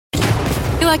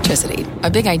Electricity, a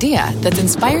big idea that's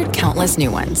inspired countless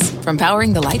new ones. From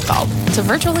powering the light bulb to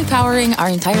virtually powering our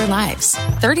entire lives.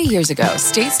 30 years ago,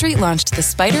 State Street launched the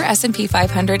Spider S&P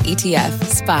 500 ETF,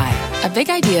 SPY. A big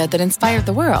idea that inspired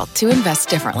the world to invest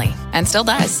differently. And still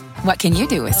does. What can you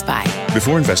do with SPY?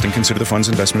 Before investing, consider the fund's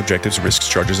investment objectives, risks,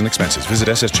 charges, and expenses. Visit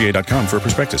ssga.com for a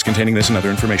prospectus containing this and other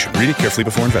information. Read it carefully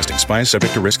before investing. SPY is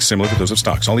subject to risks similar to those of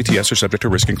stocks. All ETFs are subject to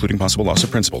risk, including possible loss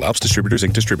of principal. Alps Distributors,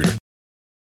 Inc. Distributor.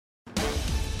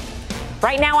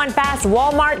 Right now on Fast,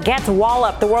 Walmart gets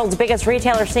walloped. The world's biggest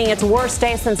retailer seeing its worst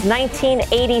day since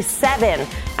 1987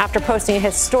 after posting a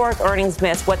historic earnings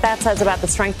miss. What that says about the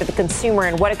strength of the consumer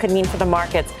and what it could mean for the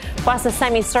markets. Plus a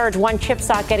semi-surge, one chip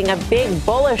stock getting a big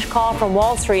bullish call from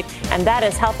Wall Street, and that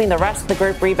is helping the rest of the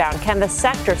group rebound. Can the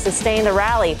sector sustain the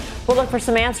rally? We'll look for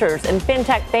some answers. In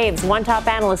FinTech Faves, one top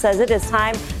analyst says it is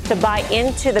time to buy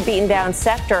into the beaten down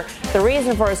sector. The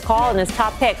reason for his call and his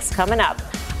top picks coming up.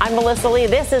 I'm Melissa Lee.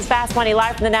 This is Fast Money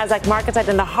live from the NASDAQ market site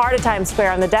in the heart of Times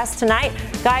Square. On the desk tonight,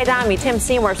 Guy Adami, Tim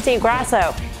Seymour, Steve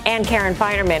Grasso, and Karen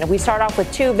Feinerman. We start off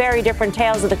with two very different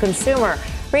tales of the consumer.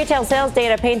 Retail sales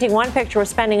data painting one picture with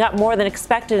spending up more than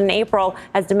expected in April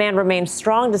as demand remains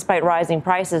strong despite rising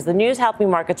prices. The news helping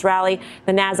markets rally.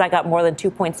 The NASDAQ up more than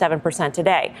 2.7%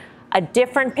 today. A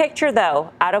different picture,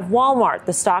 though, out of Walmart,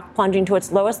 the stock plunging to its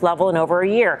lowest level in over a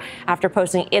year after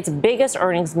posting its biggest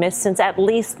earnings miss since at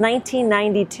least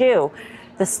 1992.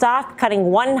 The stock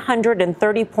cutting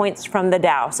 130 points from the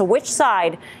Dow. So which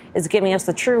side is giving us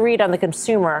the true read on the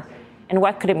consumer, and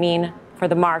what could it mean for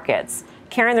the markets?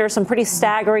 Karen, there are some pretty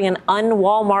staggering and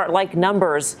un-Walmart-like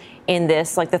numbers in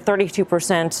this, like the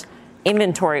 32%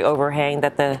 inventory overhang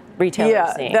that the retailers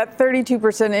are seeing. That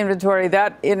 32% inventory,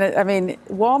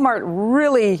 Walmart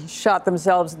really shot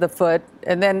themselves in the foot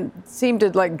and then seemed to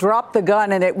drop the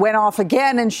gun, and it went off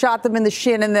again and shot them in the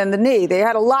shin and then the knee. They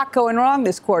had a lot going wrong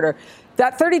this quarter.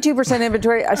 That 32%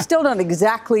 inventory, I still don't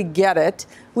exactly get it.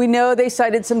 We know they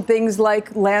cited some things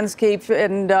like landscape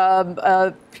and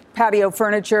patio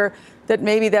furniture, that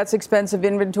maybe that's expensive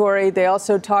inventory. They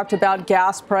also talked about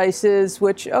gas prices,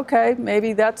 which, okay,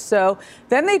 maybe that's so.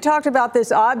 Then they talked about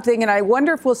this odd thing, and I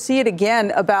wonder if we'll see it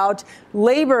again, about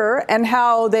labor and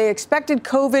how they expected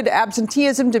COVID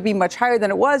absenteeism to be much higher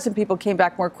than it was, and people came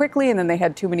back more quickly, and then they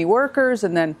had too many workers,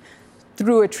 and then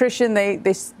through attrition,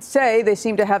 they say they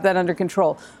seem to have that under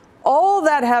control. All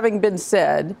that having been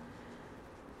said,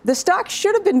 the stock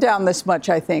should have been down this much,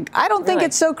 I think. I don't think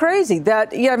it's so crazy that,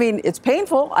 it's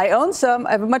painful. I own some.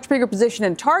 I have a much bigger position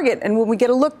in Target. And when we get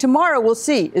a look tomorrow, we'll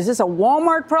see. Is this a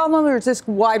Walmart problem or is this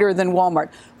wider than Walmart?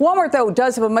 Walmart, though,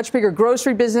 does have a much bigger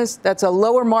grocery business. That's a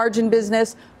lower margin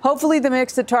business. Hopefully the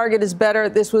mix at Target is better.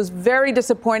 This was very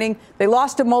disappointing. They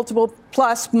lost a multiple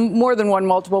plus more than one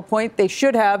multiple point. They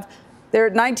should have. They're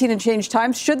at 19 and change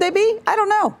times. Should they be? I don't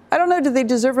know. Do they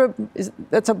deserve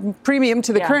that's a premium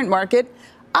to the current market?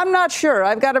 I'm not sure.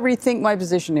 I've got to rethink my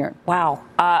position here. Wow.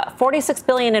 $46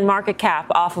 billion in market cap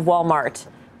off of Walmart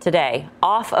today.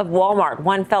 Off of Walmart.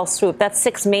 One fell swoop. That's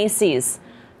 6 Macy's,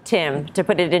 Tim, to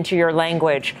put it into your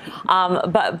language.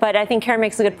 But I think Karen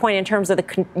makes a good point in terms of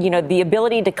the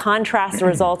ability to contrast the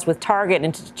results with Target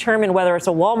and to determine whether it's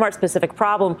a Walmart specific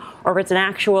problem or if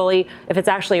it's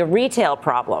actually a retail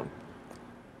problem.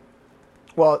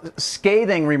 Well,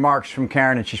 scathing remarks from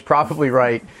Karen, and she's probably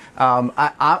right. I'm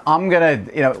long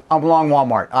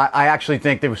Walmart. I actually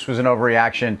think this was an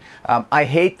overreaction. I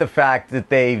hate the fact that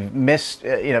they've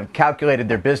calculated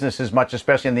their business as much,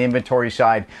 especially on the inventory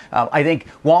side. I think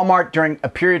Walmart during a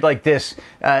period like this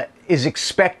is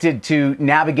expected to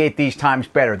navigate these times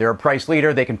better. They're a price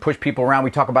leader. They can push people around.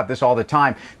 We talk about this all the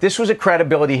time. This was a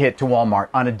credibility hit to Walmart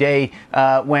on a day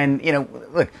when,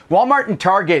 look, Walmart and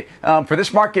Target for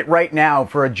this market right now,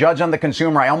 for a judge on the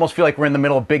consumer, I almost feel like we're in the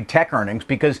middle of big tech earnings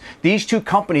because these two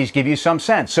companies give you some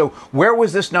sense. So where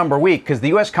was this number weak? Because the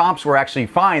U.S. comps were actually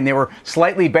fine. They were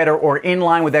slightly better or in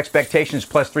line with expectations,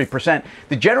 plus 3%.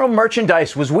 The general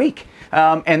merchandise was weak.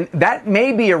 And that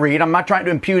may be a read. I'm not trying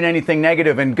to impugn anything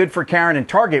negative, and good for Karen and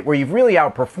Target, where you've really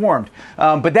outperformed.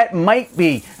 But that might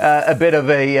be a bit of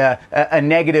a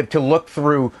negative to look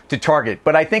through to Target.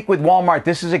 But I think with Walmart,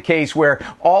 this is a case where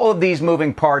all of these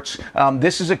moving parts,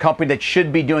 this is a company that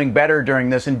should be doing better during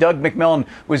this. And Doug McMillon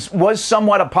was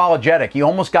somewhat apologetic. He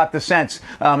almost got the sense,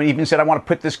 and even said, I want to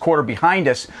put this quarter behind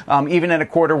us, even in a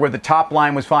quarter where the top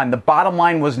line was fine. The bottom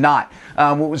line was not.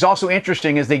 What was also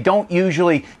interesting is they don't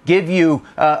usually give you you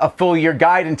a full year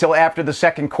guide until after the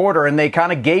second quarter, and they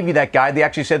kind of gave you that guide. They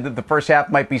actually said that the first half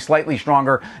might be slightly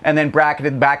stronger and then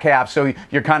bracketed the back half, so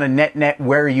you're kind of net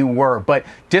where you were. But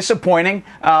disappointing.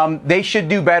 They should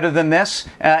do better than this,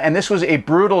 and this was a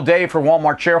brutal day for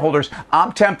Walmart shareholders.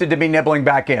 I'm tempted to be nibbling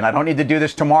back in. I don't need to do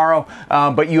this tomorrow,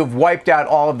 but you have wiped out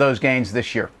all of those gains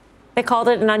this year. They called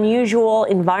it an unusual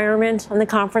environment on the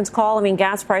conference call. I mean,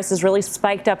 gas prices really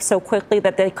spiked up so quickly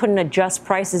that they couldn't adjust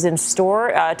prices in store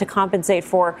to compensate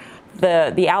for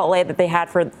the outlay that they had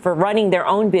for running their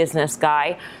own business,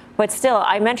 Guy. But still,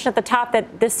 I mentioned at the top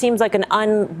that this seems like an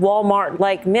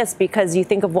un-Walmart-like miss because you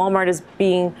think of Walmart as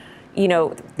being,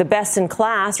 the best in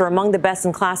class or among the best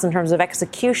in class in terms of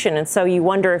execution. And so you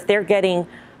wonder if they're getting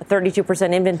a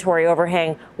 32% inventory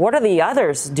overhang. What are the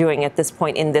others doing at this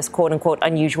point in this quote-unquote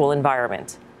unusual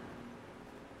environment?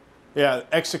 Yeah,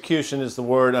 execution is the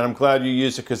word, and I'm glad you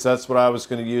used it because that's what I was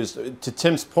going to use. To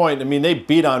Tim's point, I mean, they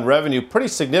beat on revenue pretty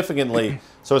significantly,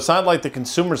 so it's not like the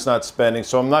consumer's not spending,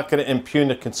 so I'm not going to impugn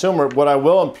the consumer. What I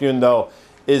will impugn, though,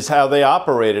 is how they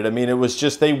operated. I mean, it was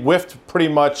just they whiffed pretty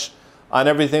much on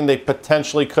everything they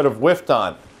potentially could have whiffed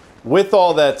on. With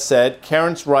all that said,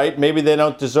 Karen's right. Maybe they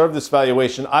don't deserve this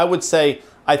valuation. I would say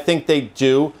I think they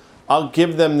do. I'll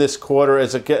give them this quarter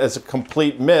as a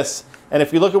complete miss. And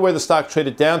if you look at where the stock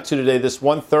traded down to today, this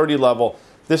 130 level,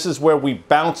 this is where we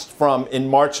bounced from in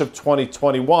March of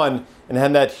 2021 and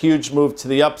had that huge move to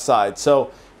the upside.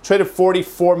 So traded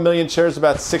 44 million shares,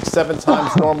 about 6-7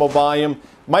 times normal volume.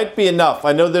 Might be enough.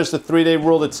 I know there's the 3-day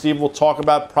rule that Steve will talk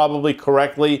about probably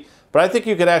correctly, but I think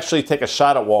you could actually take a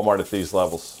shot at Walmart at these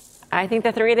levels. I think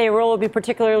the 3-day rule will be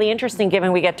particularly interesting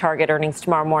given we get Target earnings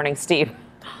tomorrow morning, Steve.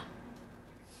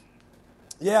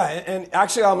 Yeah, and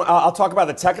actually I'll talk about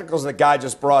the technicals that Guy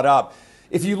just brought up.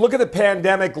 If you look at the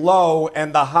pandemic low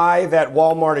and the high that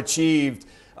Walmart achieved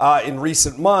in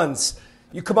recent months,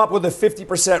 you come up with a 50%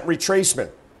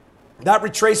 retracement. That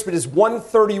retracement is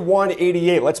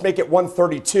 131.88. Let's make it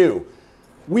 132.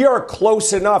 We are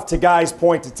close enough, to Guy's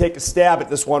point, to take a stab at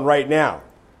this one right now.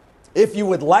 If you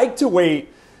would like to wait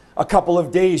a couple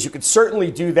of days, you could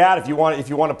certainly do that if you want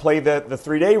to play the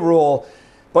 3-day rule.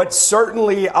 But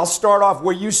certainly, I'll start off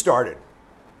where you started.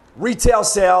 Retail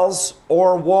sales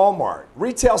or Walmart.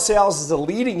 Retail sales is a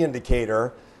leading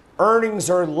indicator. Earnings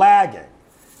are lagging.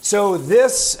 So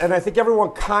this, and I think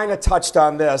everyone kind of touched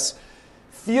on this,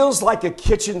 feels like a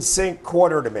kitchen sink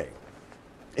quarter to me.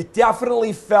 It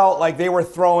definitely felt like they were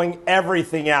throwing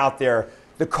everything out there.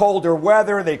 The colder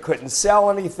weather, they couldn't sell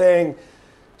anything.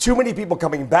 Too many people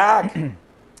coming back.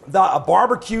 The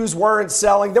barbecues weren't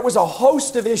selling. There was a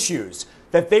host of issues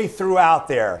that they threw out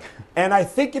there. And I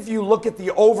think if you look at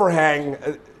the overhang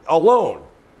alone,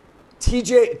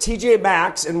 TJ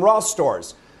Maxx and Ross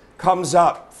stores comes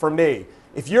up for me.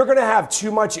 If you're going to have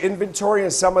too much inventory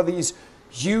in some of these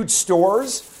huge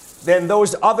stores, then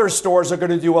those other stores are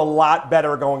going to do a lot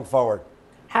better going forward.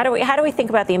 How do we think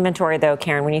about the inventory, though,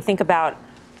 Karen? When you think about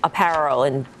apparel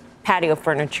and patio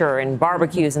furniture and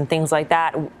barbecues and things like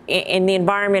that, in the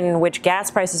environment in which gas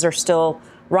prices are still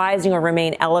rising or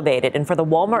remain elevated. And for the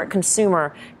Walmart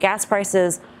consumer, gas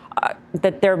prices,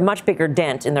 that they're a much bigger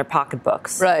dent in their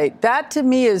pocketbooks. Right. That, to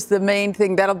me, is the main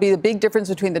thing. That'll be the big difference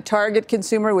between the Target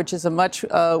consumer, which is a much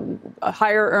a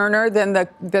higher earner than the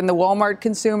Walmart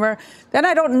consumer. Then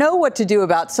I don't know what to do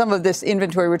about some of this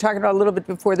inventory. We were talking about a little bit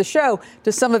before the show.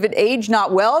 Does some of it age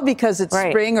not well because it's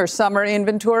spring or summer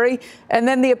inventory? And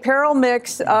then the apparel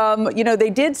mix, they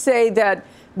did say that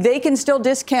they can still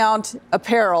discount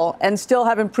apparel and still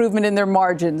have improvement in their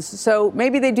margins. So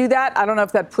maybe they do that. I don't know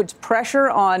if that puts pressure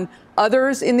on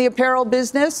others in the apparel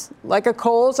business, like a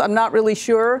Kohl's. I'm not really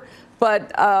sure.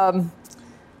 But,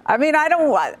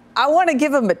 I want to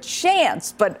give them a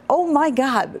chance. But, oh, my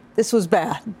God, this was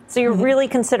bad. So you're really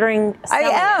considering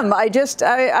selling am. it?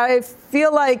 I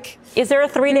feel like... Is there a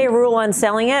 3-day rule on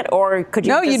selling it, or could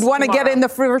you? No, you'd want to get in the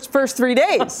first 3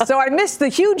 days. So I missed the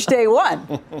huge day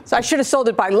one. So I should have sold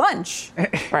it by lunch.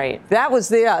 Right. That was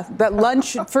that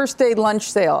lunch, first day lunch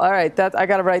sale. All right, I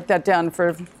got to write that down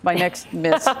for my next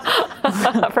miss.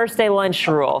 First day lunch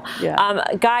rule. Yeah.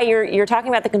 Guy, you're talking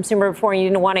about the consumer before, and you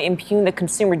didn't want to impugn the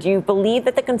consumer. Do you believe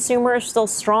that the consumer is still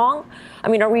strong? I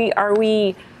mean, are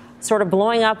we sort of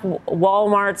blowing up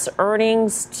Walmart's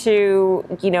earnings to,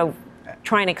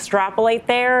 try and extrapolate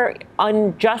there,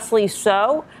 unjustly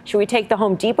so? Should we take the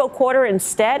Home Depot quarter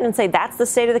instead and say that's the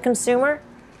state of the consumer?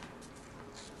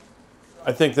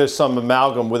 I think there's some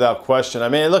amalgam without question. I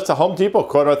mean, look, the Home Depot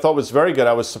quarter I thought was very good.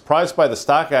 I was surprised by the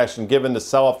stock action given the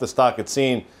sell-off the stock had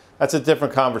seen. That's a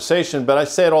different conversation, but I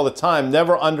say it all the time.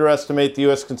 Never underestimate the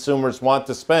U.S. consumers want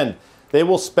to spend. They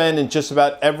will spend in just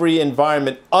about every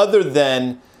environment other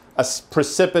than a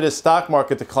precipitous stock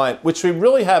market decline, which we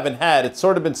really haven't had. It's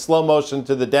sort of been slow motion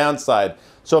to the downside.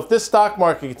 So if this stock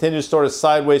market continues sort of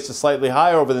sideways to slightly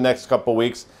higher over the next couple of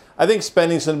weeks, I think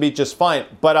spending's going to be just fine.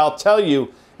 But I'll tell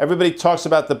you, everybody talks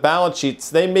about the balance sheets.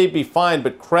 They may be fine,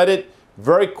 but credit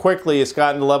very quickly has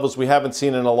gotten to levels we haven't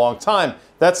seen in a long time.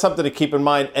 That's something to keep in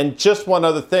mind. And just one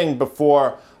other thing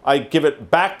before I give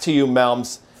it back to you,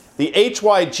 Melms. The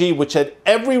HYG, which had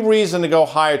every reason to go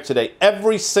higher today,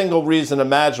 every single reason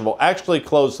imaginable, actually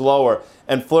closed lower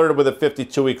and flirted with a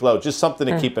 52-week low. Just something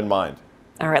to keep in mind.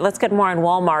 All right, let's get more on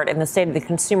Walmart and the state of the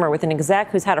consumer with an exec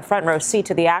who's had a front row seat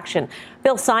to the action.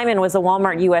 Bill Simon was the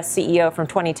Walmart U.S. CEO from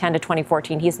 2010 to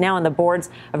 2014. He's now on the boards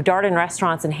of Darden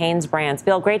Restaurants and Hanes Brands.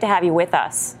 Bill, great to have you with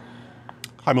us.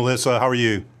 Hi, Melissa. How are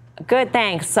you? Good,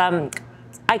 thanks. I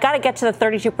got to get to the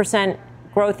 32%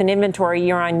 growth in inventory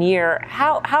year on year.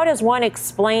 How does one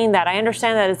explain that? I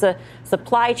understand that it's a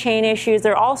supply chain issues.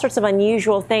 There are all sorts of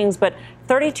unusual things, but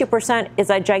 32% is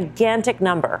a gigantic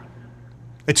number.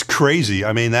 It's crazy.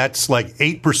 I mean, that's like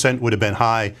 8% would have been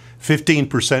high,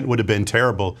 15% would have been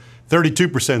terrible.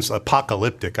 32% is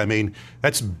apocalyptic. I mean,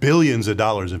 that's billions of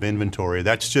dollars of inventory.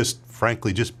 That's just,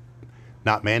 frankly, just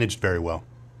not managed very well.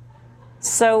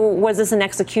 So was this an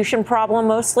execution problem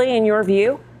mostly, in your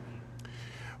view?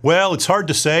 Well, it's hard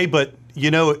to say, but,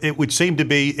 you know, it would seem to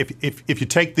be, if you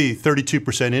take the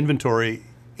 32% inventory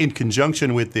in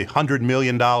conjunction with the $100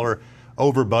 million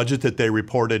over budget that they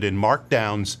reported in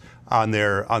markdowns on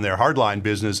their hardline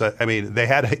business, I mean, they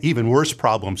had an even worse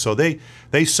problem. So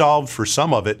they solved for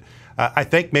some of it. I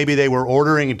think maybe they were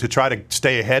ordering to try to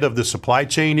stay ahead of the supply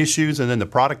chain issues, and then the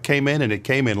product came in, and it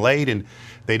came in late, and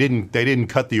they didn't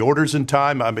cut the orders in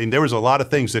time. I mean, there was a lot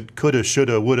of things that coulda,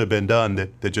 shoulda, woulda been done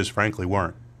that just frankly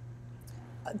weren't.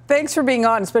 Thanks for being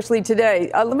on, especially today.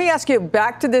 Let me ask you,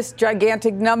 back to this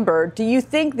gigantic number. Do you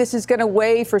think this is going to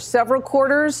weigh for several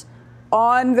quarters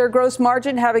on their gross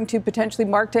margin, having to potentially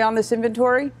mark down this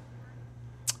inventory?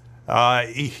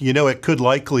 You know, it could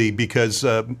likely, because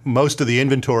most of the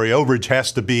inventory overage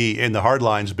has to be in the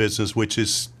hardlines business, which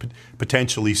is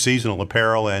potentially seasonal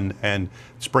apparel, and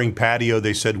spring patio,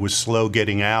 they said, was slow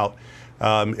getting out.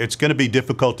 It's going to be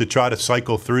difficult to try to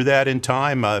cycle through that in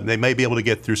time. They may be able to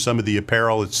get through some of the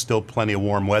apparel. It's still plenty of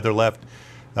warm weather left.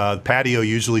 Patio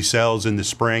usually sells in the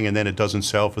spring, and then it doesn't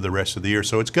sell for the rest of the year.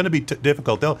 So it's going to be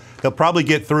difficult. They'll probably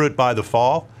get through it by the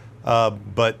fall,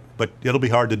 but it'll be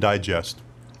hard to digest.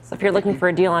 So if you're looking for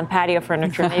a deal on patio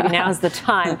furniture, maybe now's the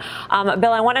time.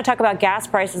 Bill, I want to talk about gas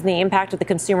prices and the impact of the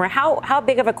consumer. How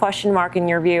big of a question mark, in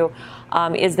your view,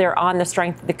 is there on the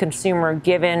strength of the consumer,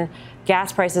 given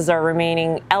gas prices are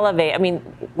remaining elevated? I mean,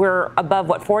 we're above,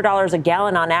 $4 a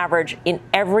gallon on average in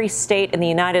every state in the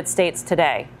United States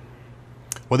today.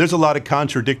 Well, there's a lot of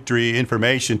contradictory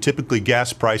information. Typically,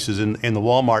 gas prices in the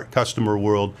Walmart customer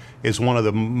world is one of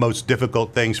the most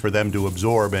difficult things for them to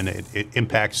absorb, and it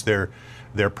impacts their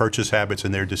purchase habits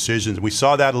and their decisions. We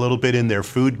saw that a little bit in their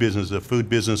food business. The food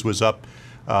business was up,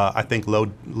 I think,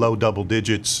 low double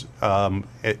digits,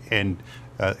 and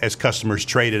as customers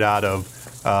traded out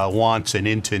of wants and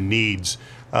into needs.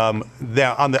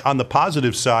 Now, on the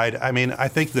positive side, I mean, I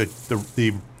think that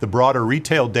the broader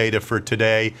retail data for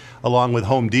today, along with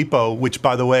Home Depot, which,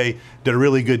 by the way, did a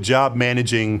really good job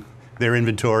managing their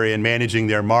inventory and managing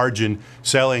their margin,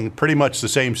 selling pretty much the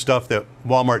same stuff that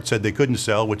Walmart said they couldn't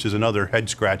sell, which is another head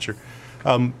scratcher.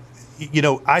 You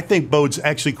know, I think bodes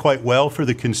actually quite well for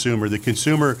the consumer. The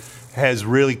consumer has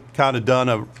really kind of done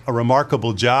a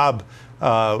remarkable job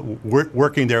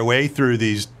working their way through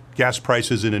these gas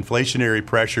prices and inflationary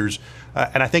pressures.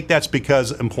 And I think that's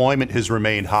because employment has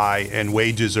remained high and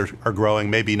wages are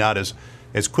growing, maybe not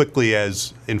as quickly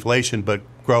as inflation, but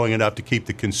growing enough to keep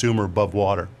the consumer above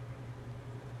water.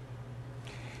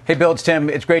 Hey, Bill, it's Tim.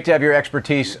 It's great to have your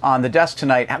expertise on the desk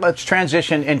tonight. Let's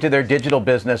transition into their digital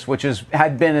business, which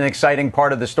had been an exciting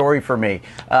part of the story for me.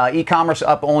 E-commerce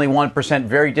up only 1%,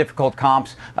 very difficult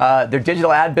comps. Their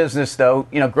digital ad business, though,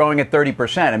 growing at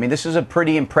 30%. I mean, this is a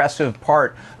pretty impressive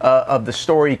part of the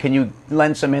story. Can you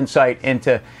lend some insight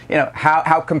into,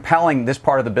 how compelling this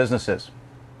part of the business is?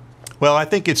 Well, I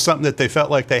think it's something that they felt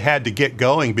like they had to get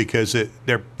going because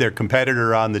their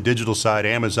competitor on the digital side,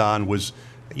 Amazon,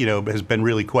 has been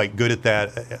really quite good at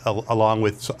that, along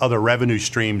with other revenue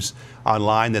streams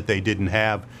online that they didn't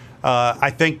have. I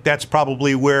think that's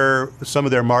probably where some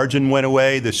of their margin went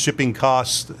away. The shipping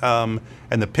costs and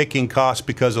the picking costs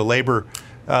because of labor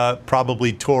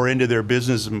probably tore into their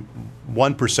business.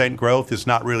 1% growth is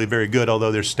not really very good,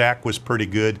 although their stack was pretty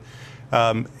good.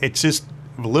 It's just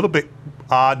a little bit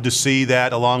odd to see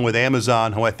that, along with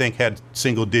Amazon, who I think had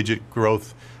single-digit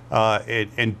growth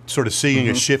and sort of seeing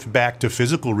a shift back to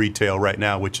physical retail right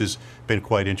now, which has been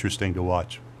quite interesting to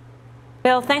watch.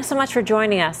 Bill, thanks so much for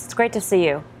joining us. It's great to see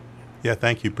you. Yeah,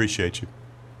 thank you. Appreciate you.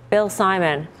 Bill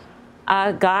Simon.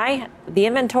 Guy, the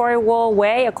inventory will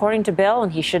weigh, according to Bill,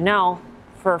 and he should know,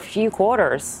 for a few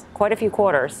quarters, quite a few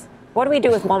quarters. What do we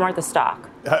do with Walmart, the stock?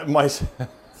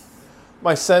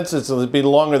 My sense is it'll be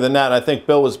longer than that. I think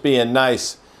Bill was being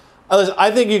nice.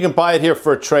 I think you can buy it here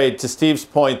for a trade. To Steve's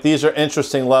point, these are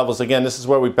interesting levels. Again, this is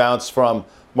where we bounced from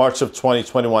March of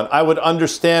 2021. I would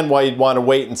understand why you'd want to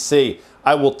wait and see.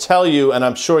 I will tell you, and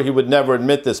I'm sure he would never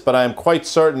admit this, but I am quite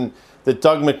certain that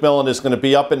Doug McMillon is going to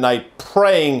be up at night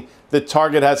praying that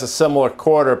Target has a similar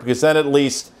quarter, because then at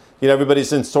least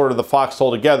everybody's in sort of the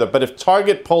foxhole together. But if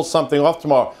Target pulls something off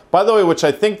tomorrow, by the way, which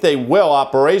I think they will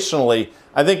operationally,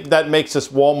 I think that makes this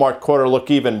Walmart quarter look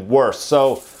even worse.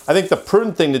 So I think the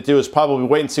prudent thing to do is probably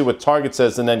wait and see what Target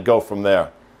says and then go from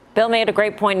there. Bill made a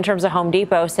great point in terms of Home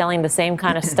Depot selling the same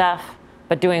kind of stuff,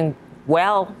 but doing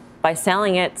well by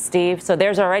selling it, Steve. So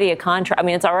there's already a contract. I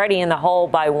mean, it's already in the hole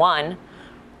by one.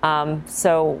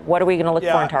 So what are we going to look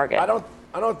for in Target?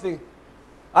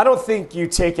 I don't think you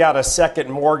take out a second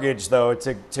mortgage, though,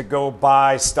 to go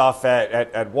buy stuff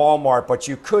at Walmart, but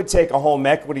you could take a home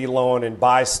equity loan and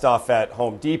buy stuff at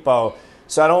Home Depot.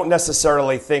 So I don't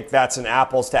necessarily think that's an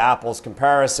apples-to-apples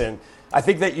comparison. I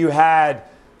think that you had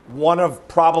one of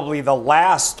probably the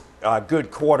last good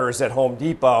quarters at Home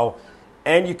Depot,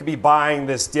 and you could be buying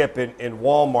this dip in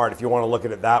Walmart if you want to look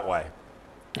at it that way.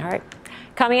 All right.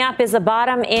 Coming up is the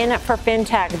bottom in for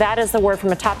FinTech. That is the word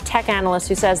from a top tech analyst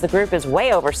who says the group is way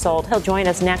oversold. He'll join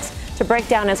us next to break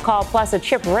down his call, plus a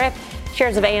chip rip.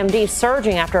 Shares of AMD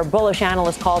surging after a bullish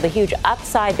analyst called the huge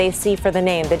upside they see for the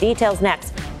name. The details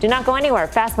next. Do not go anywhere.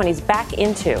 Fast Money's back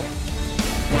into.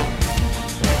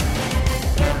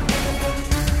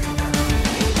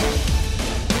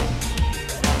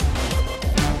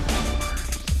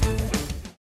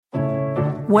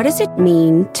 What does it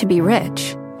mean to be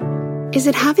rich? Is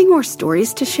it having more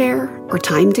stories to share or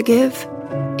time to give?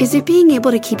 Is it being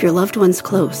able to keep your loved ones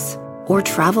close or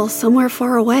travel somewhere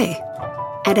far away?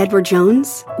 At Edward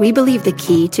Jones, we believe the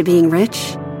key to being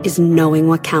rich is knowing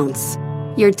what counts.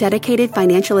 Your dedicated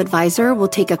financial advisor will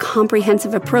take a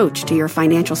comprehensive approach to your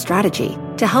financial strategy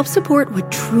to help support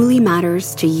what truly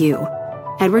matters to you.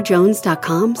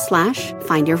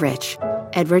 EdwardJones.com/findyourrich.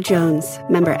 Edward Jones,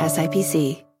 member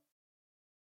SIPC.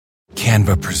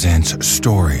 Canva presents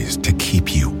stories to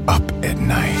keep you up at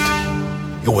night.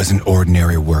 It was an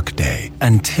ordinary workday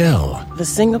until the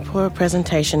Singapore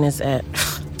presentation is at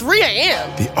 3 a.m.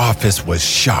 The office was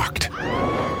shocked.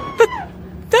 But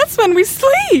that's when we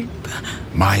sleep.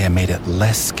 Maya made it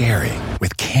less scary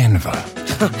with Canva.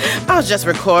 I'll just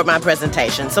record my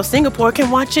presentation so Singapore can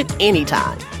watch it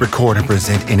anytime. Record and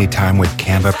present anytime with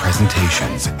Canva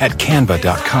presentations at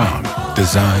canva.com.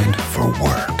 Designed for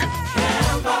work.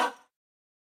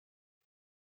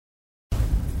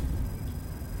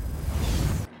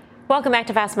 Welcome back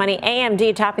to Fast Money.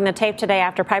 AMD topping the tape today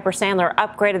after Piper Sandler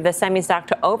upgraded the semi stock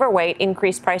to overweight,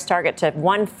 increased price target to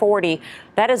 140.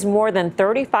 That is more than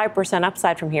 35%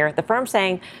 upside from here. The firm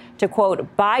saying to,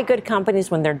 quote, buy good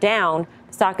companies when they're down.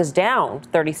 The stock is down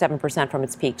 37% from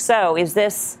its peak. So is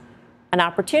this an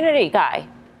opportunity, Guy?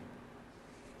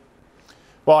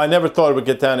 Well, I never thought it would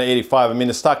get down to 85. I mean,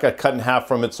 the stock got cut in half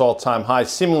from its all-time high,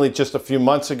 seemingly just a few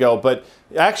months ago. But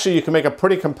actually, you can make a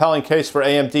pretty compelling case for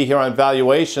AMD here on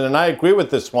valuation, and I agree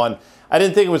with this one. I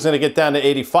didn't think it was going to get down to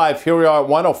 85. Here we are at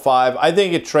 105. I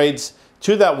think it trades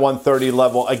to that 130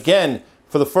 level. Again,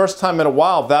 for the first time in a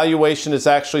while, valuation is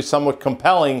actually somewhat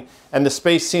compelling, and the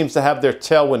space seems to have their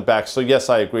tailwind back. So, yes,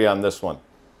 I agree on this one.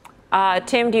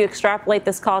 Tim, do you extrapolate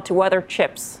this call to other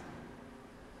chips?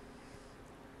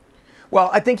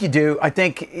 Well, I think you do. I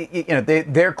think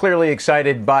they're clearly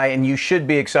excited by, and you should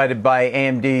be excited by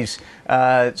AMD's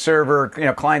server,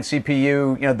 client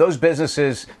CPU. Those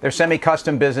businesses, their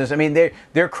semi-custom business. I mean,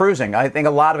 they're cruising. I think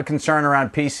a lot of concern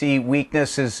around PC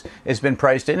weakness has been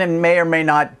priced in, and may or may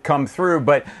not come through.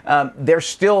 But they're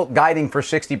still guiding for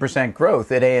 60% growth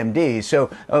at AMD. So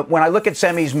when I look at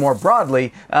semis more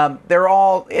broadly, they're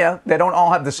all they don't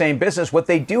all have the same business. What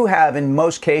they do have in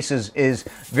most cases is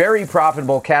very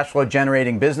profitable cash flow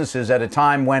generating businesses at a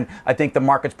time when I think the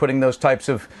market's putting those types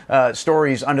of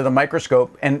stories under the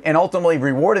microscope and ultimately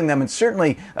rewarding them and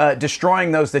certainly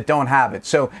destroying those that don't have it.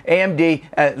 So AMD,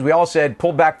 as we all said,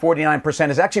 pulled back 49%,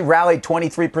 has actually rallied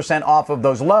 23% off of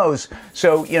those lows.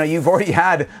 So, you've already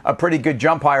had a pretty good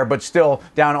jump higher, but still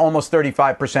down almost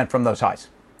 35% from those highs.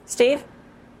 Steve?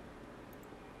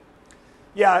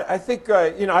 Yeah, I think,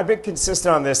 I've been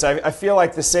consistent on this. I feel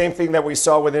like the same thing that we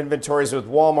saw with inventories with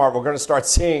Walmart, we're going to start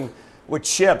seeing with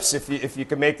chips, if you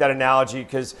can make that analogy,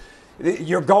 because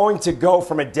you're going to go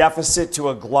from a deficit to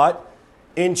a glut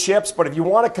in chips. But if you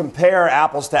want to compare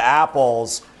apples to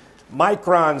apples,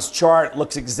 Micron's chart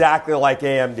looks exactly like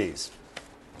AMD's.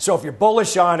 So if you're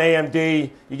bullish on AMD,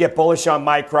 you get bullish on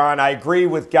Micron. I agree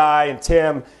with Guy and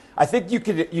Tim. I think you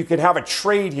could have a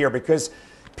trade here because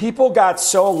people got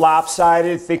so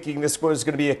lopsided thinking this was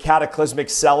going to be a cataclysmic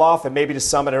sell-off, and maybe to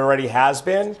some it already has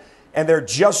been, and they're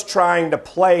just trying to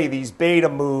play these beta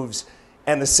moves,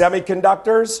 and the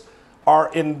semiconductors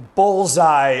are in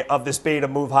bullseye of this beta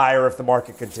move higher if the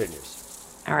market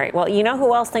continues. All right. Well, you know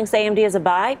who else thinks AMD is a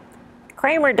buy?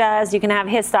 Kramer does. You can have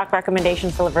his stock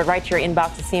recommendations delivered right to your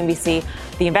inbox at CNBC,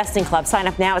 the Investing Club. Sign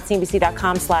up now at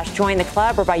cnbc.com/join the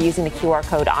club or by using the QR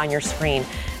code on your screen.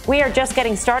 We are just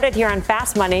getting started here on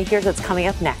Fast Money. Here's what's coming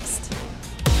up next.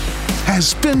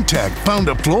 Has FinTech found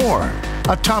a floor?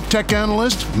 A top tech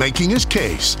analyst making his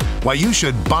case why you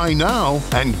should buy now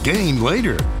and gain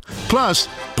later. Plus,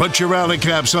 put your rally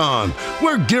caps on.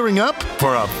 We're gearing up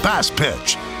for a fast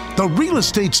pitch. The real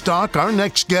estate stock our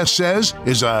next guest says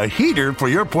is a heater for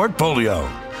your portfolio.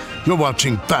 You're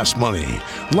watching Fast Money,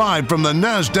 live from the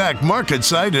NASDAQ market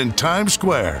site in Times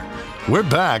Square. We're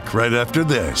back right after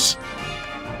this.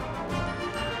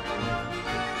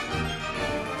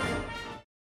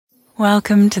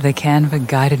 Welcome to the Canva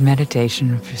guided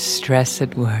meditation for stress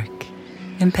at work.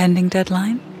 Impending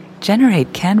deadline?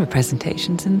 Generate Canva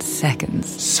presentations in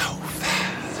seconds. So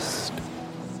fast.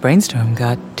 Brainstorm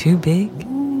got too big?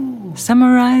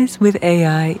 Summarize with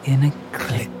AI in a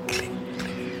click.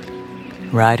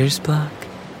 Writer's block?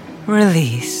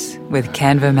 Release with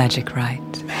Canva Magic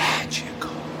Write.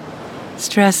 Magical.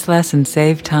 Stress less and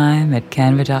save time at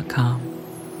canva.com.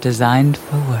 Designed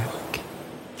for work.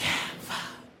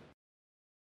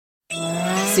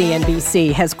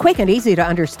 CNBC has quick and easy to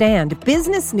understand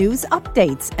business news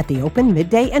updates at the open,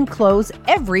 midday, and close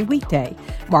every weekday.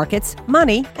 Markets,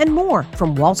 money, and more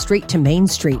from Wall Street to Main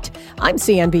Street. I'm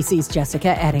CNBC's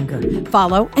Jessica Ettinger.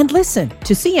 Follow and listen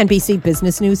to CNBC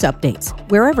Business News Updates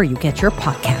wherever you get your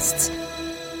podcasts.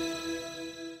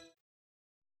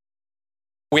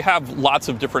 We have lots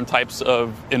of different types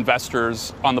of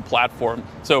investors on the platform.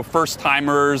 So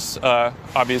first-timers,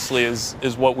 obviously,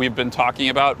 is what we've been talking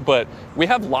about. But we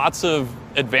have lots of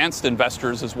advanced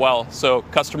investors as well. So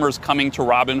customers coming to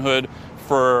Robinhood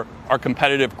for our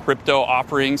competitive crypto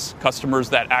offerings, customers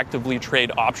that actively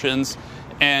trade options.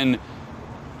 And,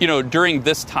 during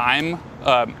this time,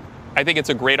 I think it's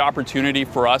a great opportunity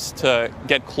for us to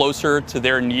get closer to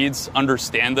their needs,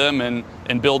 understand them,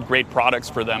 and build great products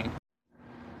for them.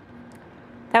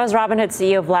 That was Robinhood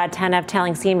CEO Vlad Tenev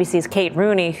telling CNBC's Kate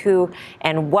Rooney who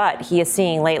and what he is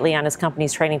seeing lately on his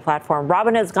company's trading platform.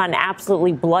 Robinhood's gotten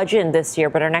absolutely bludgeoned this year,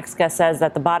 but our next guest says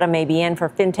that the bottom may be in for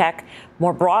FinTech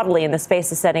more broadly, and the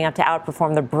space is setting up to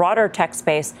outperform the broader tech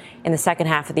space in the second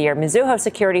half of the year. Mizuho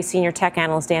Securities senior tech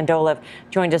analyst Dan Dolev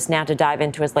joined us now to dive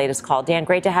into his latest call. Dan,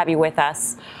 great to have you with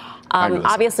us.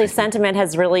 Obviously, sentiment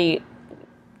has really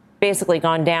basically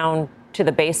gone down to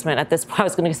the basement at this point. I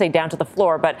was going to say down to the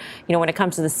floor, but, when it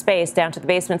comes to the space, down to the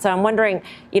basement. So I'm wondering,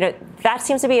 that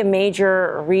seems to be a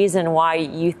major reason why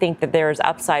you think that there's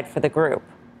upside for the group,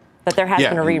 that there has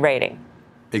been a re-rating.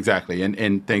 Exactly.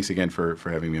 And thanks again for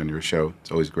having me on your show.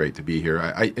 It's always great to be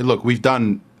here. Look, we've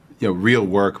done, real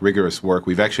work, rigorous work.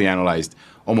 We've actually analyzed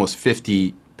almost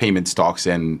 50 payment stocks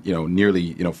and,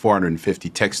 nearly, 450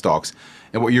 tech stocks.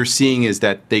 And what you're seeing is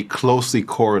that they closely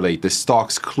correlate, the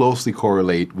stocks closely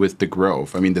correlate with the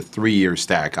growth. I mean, the 3-year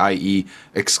stack, i.e.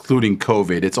 excluding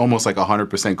COVID, it's almost like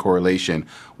 100% correlation.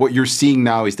 What you're seeing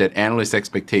now is that analyst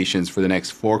expectations for the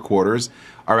next 4 quarters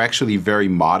are actually very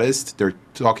modest. They're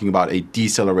talking about a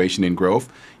deceleration in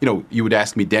growth. You would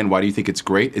ask me, Dan, why do you think it's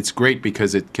great? It's great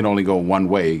because it can only go one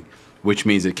way, which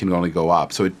means it can only go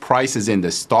up. So it prices in,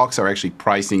 the stocks are actually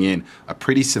pricing in a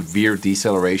pretty severe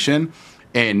deceleration.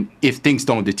 And if things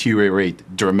don't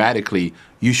deteriorate dramatically,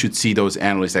 you should see those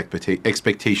analyst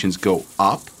expectations go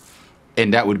up.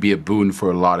 And that would be a boon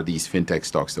for a lot of these fintech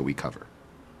stocks that we cover.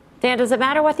 Dan, does it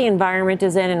matter what the environment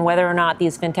is in and whether or not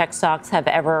these fintech stocks have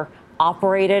ever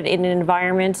operated in an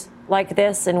environment like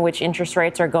this in which interest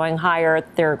rates are going higher,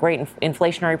 there are great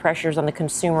inflationary pressures on the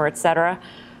consumer, et cetera?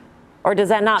 Or does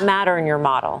that not matter in your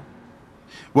model?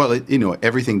 Well,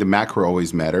 everything, the macro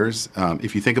always matters.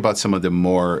 If you think about some of the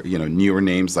more, newer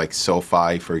names like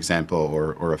SoFi, for example,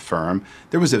 or Affirm,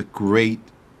 there was a great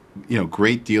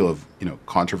deal of,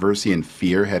 controversy and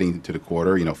fear heading into the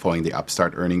quarter, following the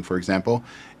Upstart earning, for example.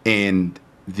 And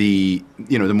the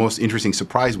most interesting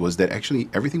surprise was that actually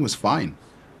everything was fine,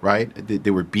 right?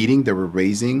 They were beating, they were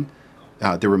raising,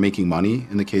 they were making money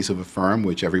in the case of Affirm,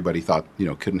 which everybody thought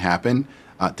couldn't happen.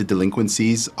 The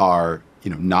delinquencies are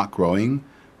not growing.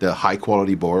 The high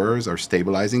quality borrowers are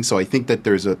stabilizing. So I think that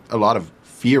there's a lot of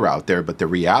fear out there, but the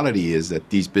reality is that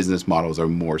these business models are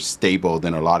more stable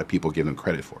than a lot of people give them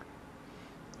credit for.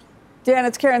 Dan,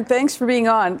 it's Karen. Thanks for being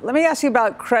on. Let me ask you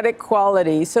about credit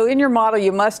quality. So in your model,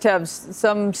 you must have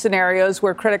some scenarios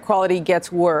where credit quality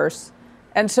gets worse.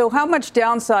 And so how much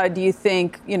downside do you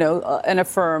think, an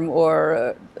Affirm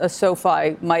or a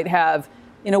SoFi might have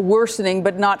in a worsening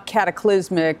but not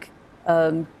cataclysmic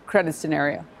credit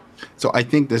scenario? So I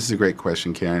think this is a great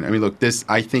question, Karen. I mean, look,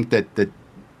 I think that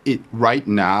it right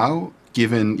now,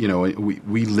 given,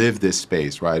 we live this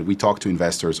space, right? We talk to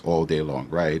investors all day long,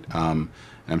 right?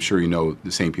 I'm sure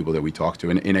the same people that we talk to.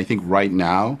 And I think right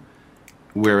now,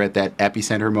 we're at that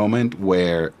epicenter moment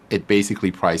where it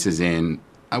basically prices in,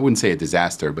 I wouldn't say a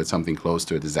disaster, but something close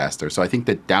to a disaster. So I think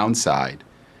the downside,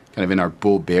 kind of in our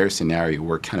bull-bear scenario,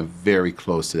 we're kind of very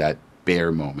close to that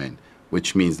bear moment,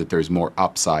 which means that there's more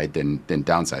upside than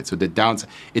downside. So the downside,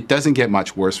 it doesn't get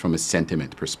much worse from a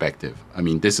sentiment perspective. I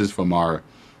mean, this is from our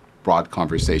broad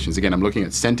conversations. Again, I'm looking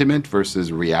at sentiment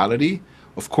versus reality.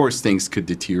 Of course, things could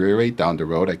deteriorate down the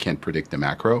road. I can't predict the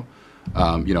macro.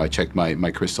 I checked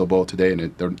my crystal ball today,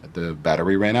 and the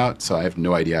battery ran out, so I have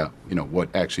no idea,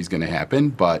 what actually is going to happen.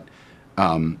 But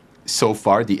so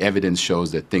far, the evidence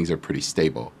shows that things are pretty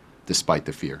stable, despite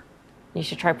the fear. You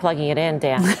should try plugging it in,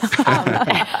 Dan.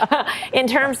 In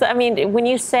terms, when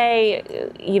you say,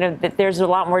 that there's a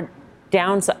lot more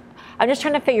downside, I'm just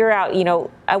trying to figure out,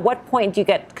 at what point do you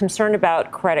get concerned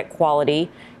about credit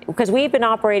quality? Because we've been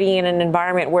operating in an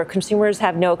environment where consumers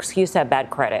have no excuse to have bad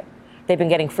credit. They've been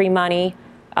getting free money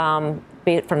from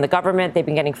the government. They've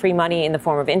been getting free money in the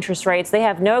form of interest rates. They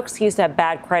have no excuse to have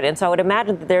bad credit. And so I would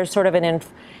imagine that there's sort of an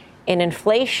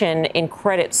inflation in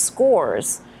credit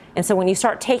scores. And so when you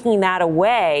start taking that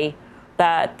away,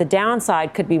 that the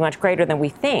downside could be much greater than we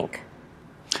think.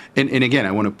 And again,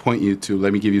 I want to point you to,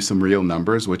 let me give you some real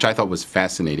numbers, which I thought was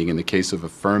fascinating. In the case of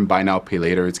Affirm, buy now, pay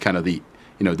later, it's kind of the,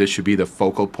 this should be the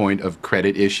focal point of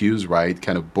credit issues, right?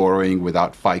 Kind of borrowing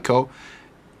without FICO.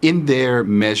 In their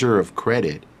measure of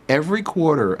credit, every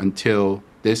quarter until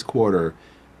this quarter,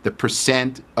 the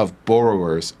percent of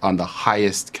borrowers on the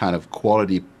highest kind of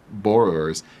quality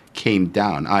borrowers came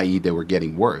down, i.e. they were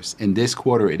getting worse. In this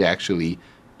quarter, it actually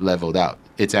leveled out.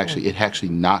 It actually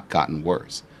not gotten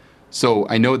worse. So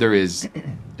I know there is,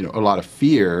 a lot of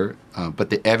fear,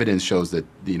 but the evidence shows that,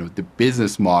 the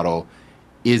business model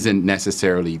isn't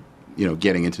necessarily,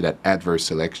 getting into that adverse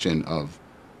selection of,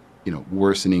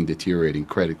 worsening, deteriorating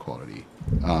credit quality.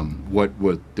 What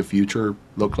would the future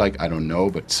look like? I don't know,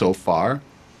 but so far,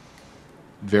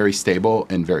 very stable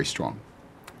and very strong.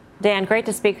 Dan, great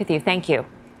to speak with you. Thank you.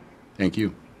 Thank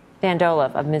you. Dan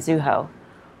Dolev of Mizuho.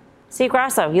 Steve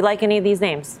Grasso, you like any of these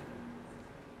names?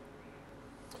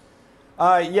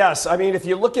 Yes. I mean, if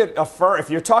you look at Affirm, if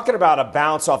you're talking about a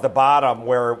bounce off the bottom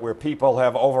where people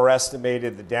have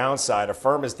overestimated the downside,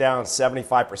 Affirm is down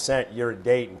 75% year to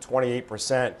date and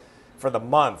 28% for the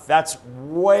month. That's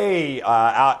way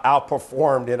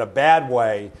outperformed in a bad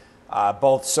way,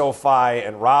 both SoFi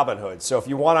and Robinhood. So if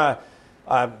you want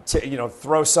to,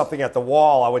 throw something at the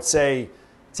wall, I would say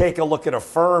take a look at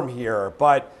Affirm here.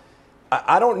 But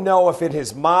I don't know if in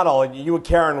his model, and you and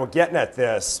Karen were getting at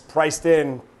this, priced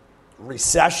in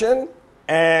recession,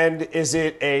 and is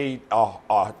it a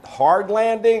hard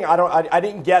landing? I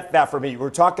didn't get that from you. We were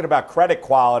talking about credit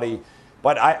quality,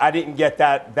 but I didn't get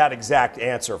that exact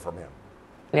answer from him.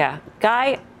 Yeah.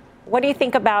 Guy, what do you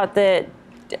think about the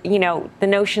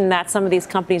notion that some of these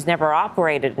companies never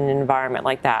operated in an environment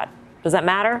like that? Does that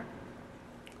matter?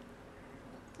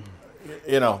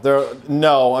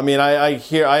 No. I mean,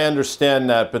 I understand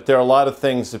that, but there are a lot of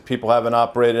things that people haven't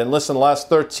operated. And listen, the last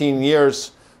 13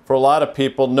 years, for a lot of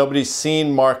people, nobody's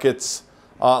seen markets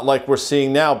like we're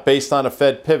seeing now based on a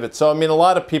Fed pivot. So, I mean, a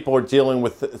lot of people are dealing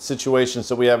with situations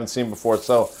that we haven't seen before.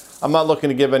 So I'm not looking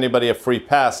to give anybody a free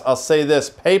pass. I'll say this.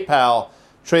 PayPal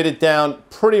traded down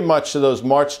pretty much to those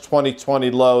March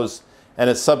 2020 lows and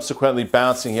is subsequently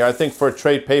bouncing here. I think for a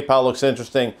trade, PayPal looks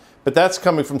interesting. But that's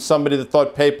coming from somebody that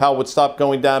thought PayPal would stop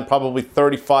going down probably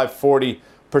 35-40%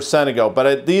 ago. But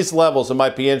at these levels, it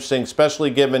might be interesting, especially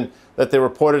given that they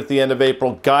reported at the end of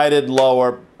April, guided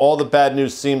lower. All the bad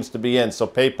news seems to be in. So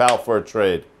PayPal for a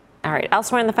trade. All right.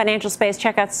 Elsewhere in the financial space,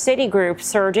 check out Citigroup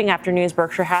surging after news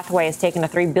Berkshire Hathaway has taken a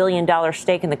 $3 billion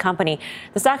stake in the company.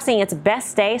 The stock's seeing its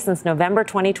best day since November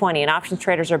 2020, and options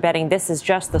traders are betting this is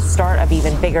just the start of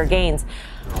even bigger gains.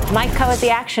 Mike Coe at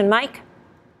the action. Mike?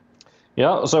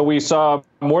 Yeah, so we saw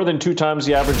more than 2 times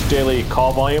the average daily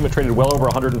call volume. It traded well over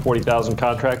 140,000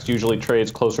 contracts, usually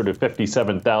trades closer to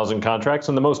 57,000 contracts.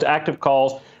 And the most active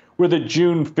calls were the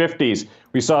June 50s.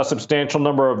 We saw a substantial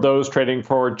number of those trading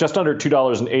for just under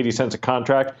 $2.80 a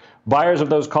contract. Buyers of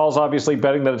those calls obviously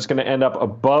betting that it's going to end up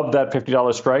above that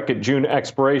 $50 strike at June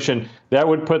expiration. That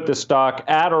would put the stock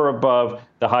at or above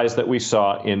the highs that we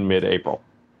saw in mid-April.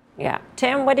 Yeah.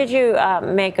 Tim, what did you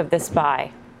make of this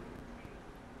buy?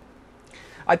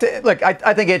 I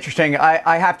think interesting.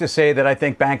 I have to say that I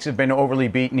think banks have been overly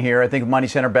beaten here. I think money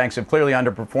center banks have clearly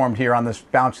underperformed here on this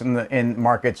bounce in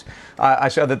markets. I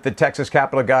saw that the Texas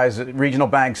Capital guys, regional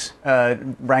banks,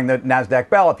 rang the NASDAQ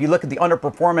bell. If you look at the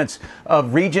underperformance of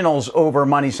regionals over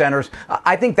money centers,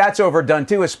 I think that's overdone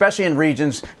too, especially in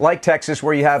regions like Texas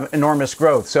where you have enormous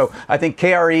growth. So I think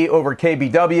KRE over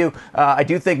KBW. I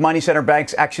do think money center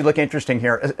banks actually look interesting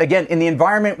here. Again, in the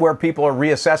environment where people are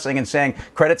reassessing and saying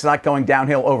credit's not going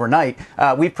downhill overnight,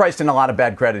 we've priced in a lot of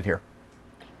bad credit here.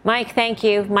 Mike, thank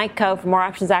you. Mike Coe for more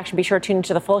Options Action. Be sure to tune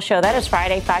into the full show. That is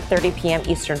Friday, 5:30 p.m.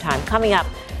 Eastern Time. Coming up,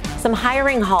 some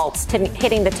hiring halts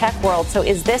hitting the tech world. So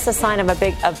is this a sign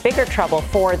of bigger trouble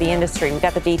for the industry? We've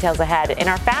got the details ahead. And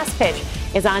our fast pitch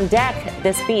is on deck.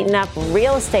 This beaten up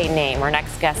real estate name, our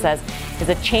next guest says, is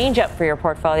a change up for your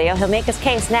portfolio. He'll make his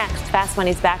case next. Fast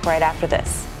Money's back right after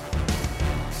this.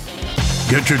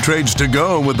 Get your trades to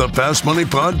go with the Fast Money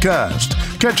Podcast.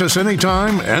 Catch us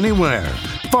anytime, anywhere.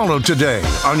 Follow today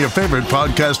on your favorite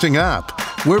podcasting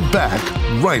app. We're back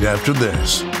right after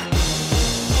this.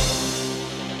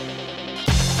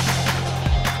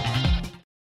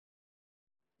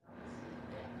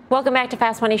 Welcome back to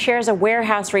Fast Money. Shares of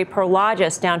warehouse REIT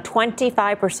Prologis down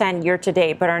 25% year to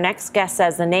date. But our next guest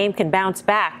says the name can bounce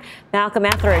back. Malcolm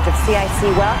Etheridge of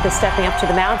CIC Wealth is stepping up to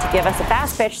the mound to give us a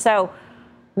fast pitch. So,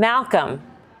 Malcolm,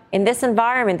 in this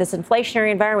environment, this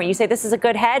inflationary environment, you say this is a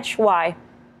good hedge. Why?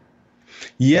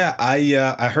 Yeah,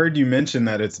 I heard you mention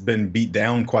that it's been beat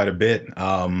down quite a bit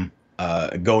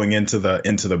going into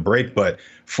the break. But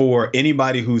for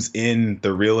anybody who's in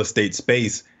the real estate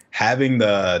space, having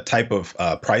the type of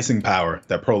pricing power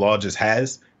that Prologis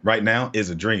has right now is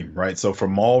a dream, right? So for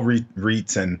mall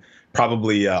REITs and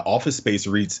probably office space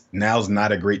REITs, now's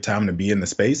not a great time to be in the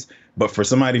space. But for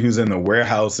somebody who's in the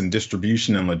warehouse and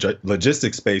distribution and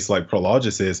logistics space like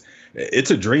Prologis is,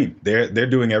 it's a dream. They're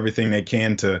doing everything they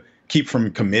can to keep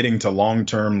from committing to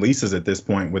long-term leases at this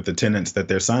point with the tenants that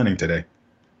they're signing today.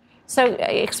 So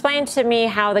explain to me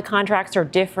how the contracts are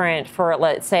different for,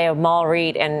 let's say, a mall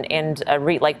REIT and a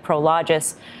REIT like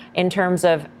Prologis in terms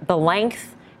of the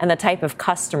length and the type of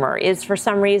customer. Is for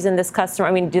some reason this customer,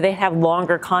 I mean, do they have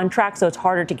longer contracts so it's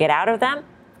harder to get out of them?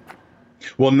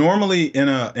 Well, normally in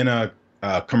a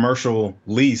commercial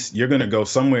lease, you're going to go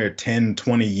somewhere 10,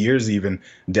 20 years even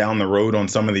down the road on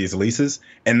some of these leases.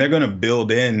 And they're going to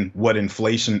build in what an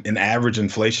average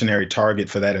inflationary target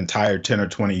for that entire 10 or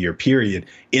 20 year period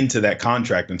into that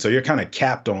contract. And so you're kind of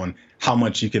capped on how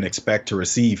much you can expect to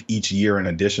receive each year in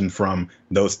addition from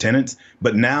those tenants.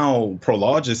 But now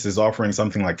Prologis is offering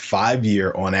something like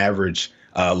 5-year on average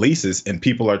leases, and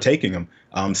people are taking them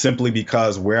simply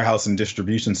because warehouse and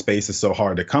distribution space is so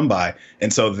hard to come by.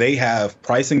 And so they have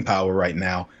pricing power right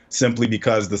now simply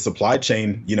because the supply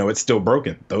chain, it's still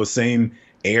broken. Those same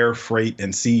air, freight,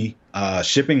 and sea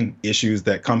shipping issues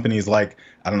that companies like,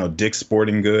 Dick's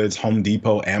Sporting Goods, Home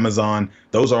Depot, Amazon,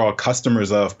 those are all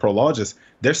customers of Prologis.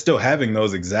 They're still having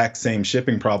those exact same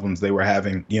shipping problems they were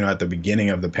having, at the beginning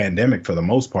of the pandemic for the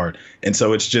most part. And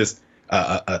so it's just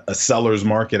a seller's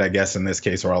market, I guess, in this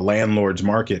case, or a landlord's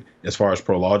market as far as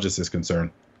Prologis is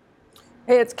concerned.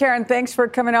 Hey, it's Karen. Thanks for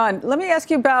coming on. Let me ask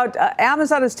you about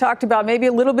Amazon has talked about maybe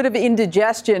a little bit of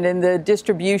indigestion in the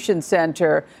distribution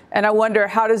center. And I wonder,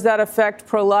 how does that affect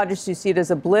Prologis? Do you see it as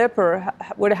a blip, or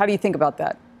how do you think about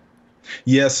that?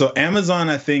 Yeah, so Amazon,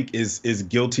 I think, is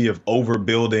guilty of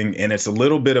overbuilding, and it's a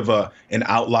little bit of an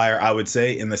outlier, I would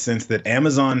say, in the sense that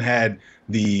Amazon had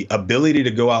the ability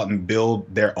to go out and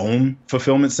build their own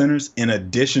fulfillment centers in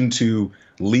addition to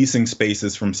leasing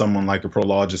spaces from someone like a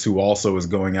Prologis who also is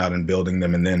going out and building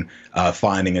them and then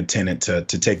finding a tenant to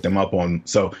take them up on.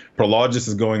 So Prologis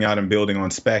is going out and building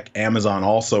on spec. Amazon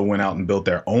also went out and built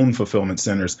their own fulfillment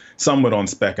centers, somewhat on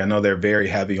spec. I know they're very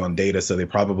heavy on data, so they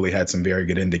probably had some very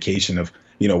good indication of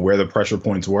where the pressure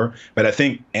points were. But I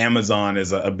think Amazon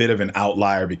is a bit of an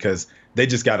outlier because they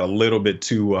just got a little bit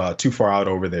too far out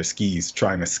over their skis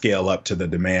trying to scale up to the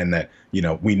demand that,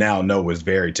 we now know was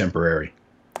very temporary.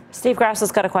 Steve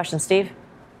Grasslow's got a question. Steve?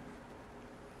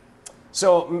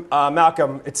 So,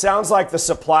 Malcolm, it sounds like the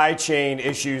supply chain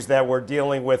issues that we're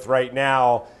dealing with right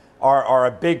now are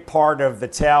a big part of the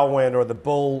tailwind or the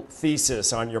bull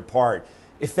thesis on your part.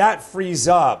 If that frees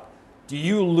up, do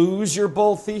you lose your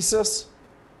bull thesis?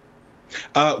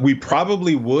 We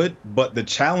probably would, but the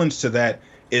challenge to that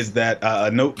is that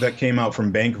a note that came out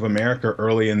from Bank of America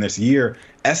early in this year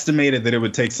estimated that it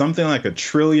would take something like $1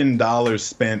 trillion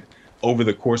spent over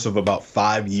the course of about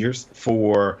 5 years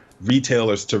for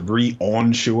retailers to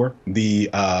onshore the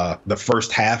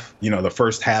first half,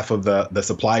 of the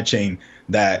supply chain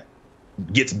that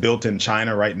gets built in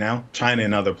China right now, China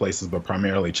and other places, but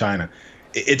primarily China.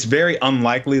 It's very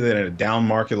unlikely that in a down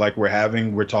market like we're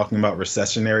having, we're talking about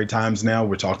recessionary times now,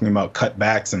 we're talking about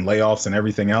cutbacks and layoffs and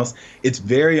everything else. It's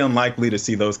very unlikely to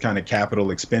see those kind of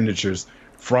capital expenditures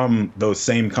from those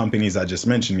same companies I just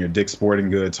mentioned, your Dick's Sporting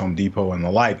Goods, Home Depot, and the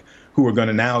like, who are going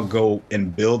to now go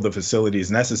and build the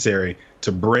facilities necessary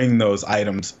to bring those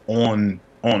items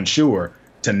onshore,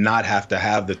 to not have to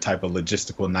have the type of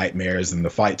logistical nightmares and the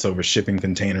fights over shipping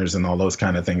containers and all those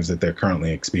kind of things that they're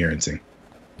currently experiencing.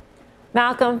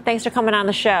 Malcolm, thanks for coming on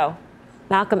the show.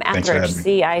 Malcolm Etheridge,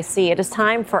 CIC. It is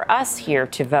time for us here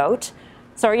to vote.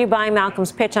 So are you buying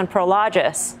Malcolm's pitch on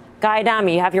Prologis? Guy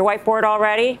Adami, you have your whiteboard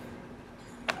already?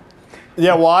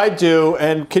 Yeah, well, I do.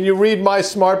 And can you read my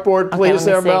smartboard, please,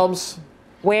 there, Melms?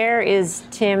 Where is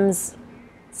Tim's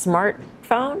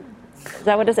smartphone? Is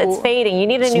that what it is? It's fading. You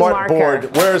need a new marker.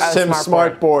 Smartboard. Where's Tim's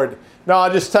smartboard? No,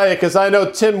 I'll just tell you, because I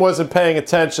know Tim wasn't paying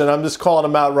attention. I'm just calling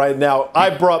him out right now.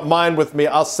 I brought mine with me.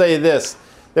 I'll say this.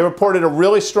 They reported a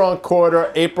really strong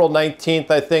quarter, April 19th,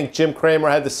 I think. Jim Cramer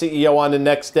had the CEO on the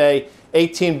next day.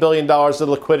 $18 billion of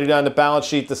liquidity on the balance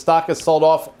sheet. The stock has sold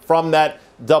off from that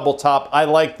double top. I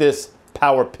like this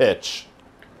power pitch.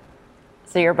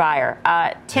 So you're a buyer.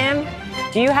 Tim,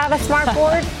 do you have a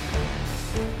smartboard?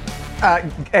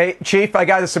 Hey, Chief, I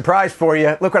got a surprise for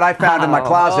you. Look what I found in my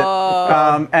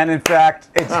closet. And in fact,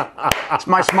 it's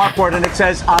my smartboard, and it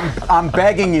says, I'm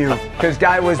begging you, because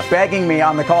Guy was begging me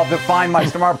on the call to find my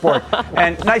smartboard.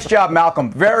 And nice job,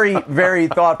 Malcolm. Very, very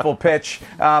thoughtful pitch.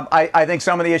 I think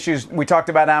some of the issues we talked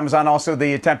about Amazon, also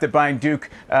the attempt at buying Duke,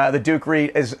 the Duke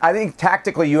REIT, is I think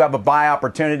tactically you have a buy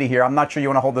opportunity here. I'm not sure you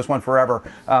want to hold this one forever,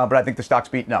 but I think the stock's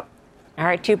beaten up. All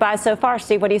right, 2 buys so far.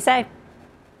 Steve, what do you say?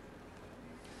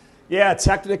 Yeah,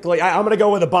 technically, I'm going to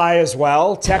go with a buy as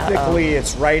well. Technically,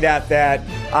 it's right at that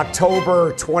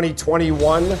October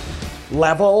 2021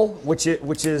 level, which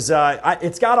is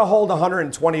it's got to hold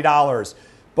 $120.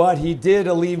 But he did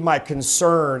alleviate my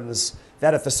concerns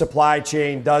that if the supply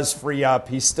chain does free up,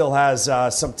 he still has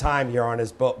some time here on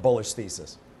his bullish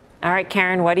thesis. All right,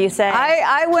 Karen, what do you say?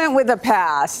 I went with a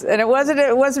pass, and it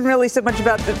wasn't really so much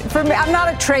about for me. I'm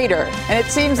not a trader, and it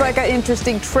seems like an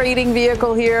interesting trading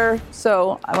vehicle here,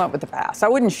 so I went with the pass. I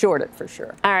wouldn't short it for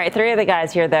sure. All right, 3 of the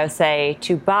guys here though say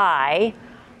to buy,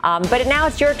 but now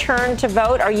it's your turn to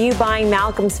vote. Are you buying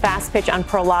Malcolm's fast pitch on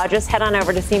Prologis? Head on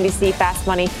over to CNBC Fast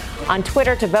Money on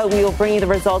Twitter to vote. We will bring you the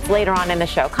results later on in the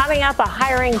show. Coming up, a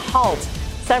hiring halt.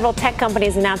 Several tech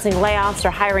companies announcing layoffs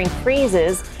or hiring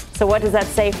freezes. So what does that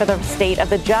say for the state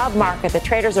of the job market? The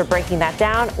traders are breaking that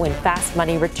down when Fast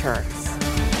Money returns.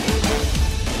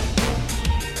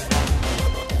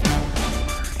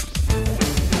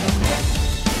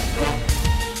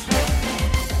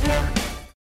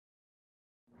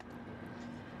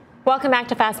 Welcome back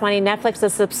to Fast Money.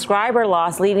 Netflix's subscriber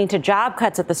loss leading to job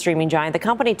cuts at the streaming giant. The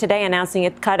company today announcing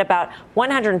it cut about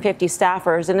 150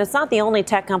 staffers. And it's not the only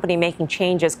tech company making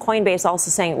changes. Coinbase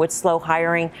also saying it would slow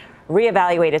hiring,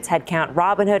 reevaluate its headcount.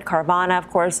 Robinhood, Carvana, of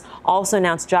course, also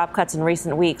announced job cuts in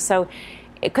recent weeks. So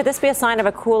could this be a sign of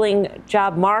a cooling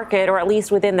job market, or at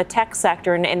least within the tech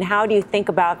sector? And how do you think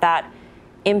about that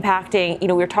impacting,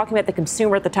 we were talking about the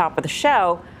consumer at the top of the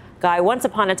show. Guy, once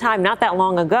upon a time, not that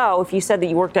long ago, if you said that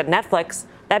you worked at Netflix,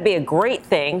 that'd be a great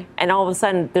thing. And all of a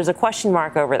sudden, there's a question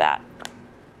mark over that.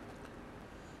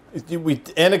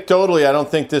 Anecdotally, I don't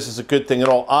think this is a good thing at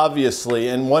all, obviously.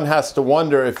 And one has to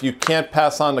wonder, if you can't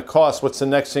pass on the cost, what's the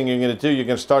next thing you're going to do? You're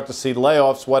going to start to see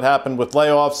layoffs. What happened with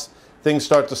layoffs? Things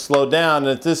start to slow down.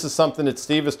 And this is something that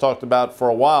Steve has talked about for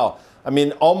a while. I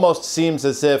mean, almost seems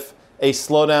as if a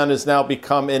slowdown has now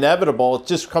become inevitable. It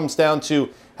just comes down to,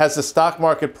 has the stock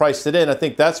market priced it in? I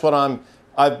think that's what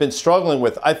I've been struggling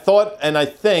with. I thought, and I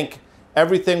think,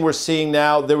 everything we're seeing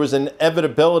now, there was an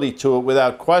inevitability to it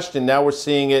without question. Now we're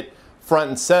seeing it front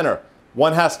and center.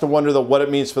 One has to wonder, though, what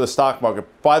it means for the stock market.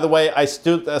 By the way, I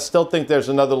still think there's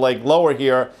another leg lower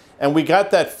here. And we got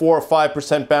that 4 or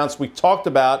 5% bounce we talked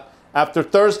about after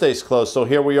Thursday's close. So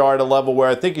here we are at a level where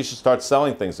I think you should start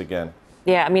selling things again.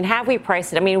 Yeah, I mean, have we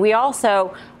priced it? I mean, we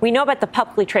know about the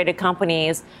publicly traded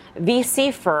companies,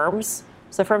 VC firms,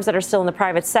 so firms that are still in the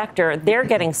private sector, they're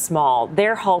getting small.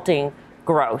 They're halting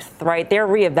growth, right? They're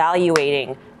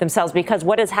reevaluating themselves because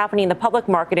what is happening in the public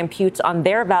market imputes on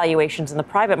their valuations in the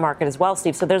private market as well,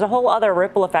 Steve. So there's a whole other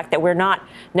ripple effect that we're not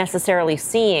necessarily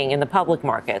seeing in the public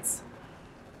markets.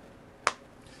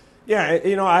 Yeah,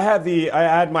 I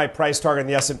had my price target in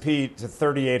the S&P to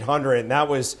 3,800, and that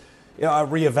was a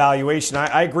reevaluation.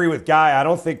 I agree with Guy. I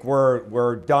don't think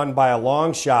we're done by a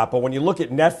long shot. But when you look at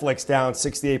Netflix down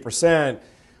 68%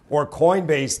 or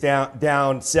Coinbase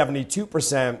down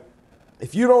 72%,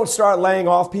 if you don't start laying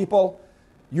off people,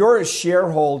 your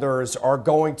shareholders are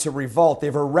going to revolt.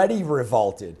 They've already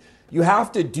revolted. You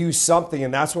have to do something,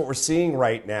 and that's what we're seeing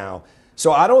right now.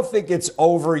 So I don't think it's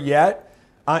over yet.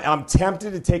 I'm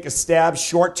tempted to take a stab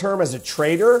short term as a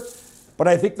trader, but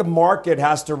I think the market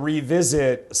has to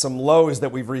revisit some lows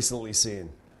that we've recently seen.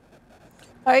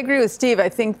 I agree with Steve. I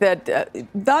think that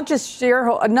not just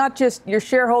your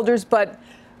shareholders, but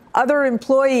other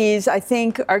employees, I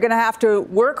think, are going to have to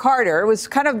work harder. It was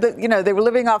kind of they were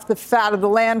living off the fat of the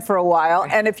land for a while.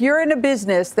 And if you're in a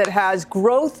business that has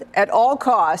growth at all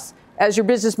costs as your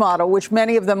business model, which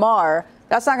many of them are,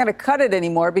 that's not going to cut it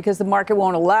anymore because the market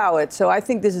won't allow it. So I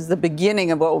think this is the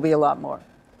beginning of what will be a lot more.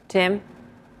 Tim?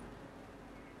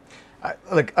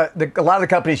 Look, a lot of the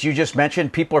companies you just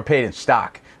mentioned, people are paid in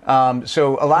stock.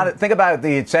 So think about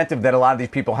the incentive that a lot of these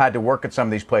people had to work at some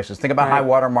of these places. Think about high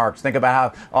watermarks. Think about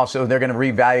how also they're going to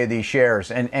revalue these shares,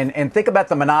 and think about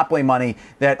the monopoly money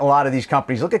that a lot of these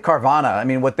companies. Look at Carvana. I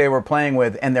mean, what they were playing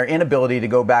with, and their inability to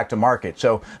go back to market.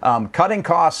 So cutting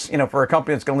costs, for a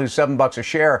company that's going to lose $7 a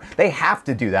share, they have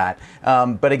to do that.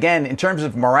 But again, in terms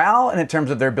of morale and in terms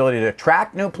of their ability to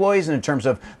attract new employees, and in terms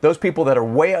of those people that are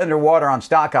way underwater on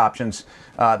stock options,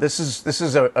 this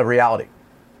is a reality.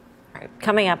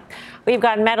 Coming up, we've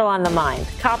got metal on the mind.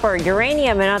 Copper,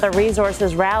 uranium, and other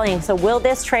resources rallying. So will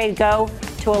this trade go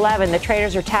to 11? The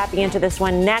traders are tapping into this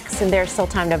one next, and there's still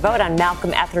time to vote on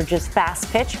Malcolm Etheridge's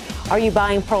fast pitch. Are you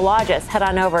buying Prologis? Head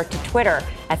on over to Twitter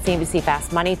at CNBC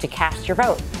Fast Money to cast your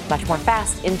vote. Much more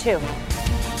fast in 2.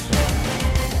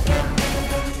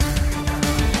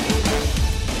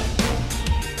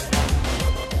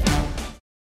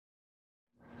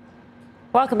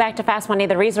 Welcome back to Fast Money.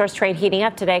 The resource trade heating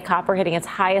up today. Copper hitting its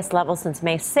highest level since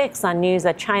May 6th on news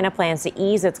that China plans to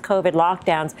ease its COVID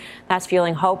lockdowns. That's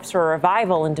fueling hopes for a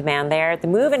revival in demand there. The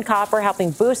move in copper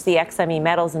helping boost the XME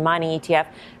metals and mining ETF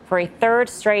for a third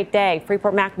straight day.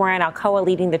 Freeport McMoran Alcoa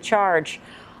leading the charge.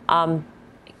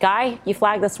 Guy, you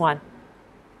flagged this one.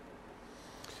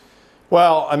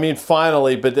 Well, I mean,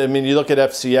 finally, but I mean, you look at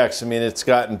FCX, I mean, it's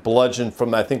gotten bludgeoned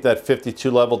from, I think, that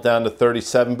 52 level down to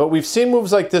 37. But we've seen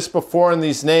moves like this before in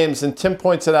these names, and Tim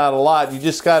points it out a lot. You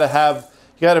just got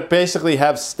to basically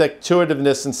have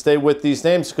stick-to-itiveness and stay with these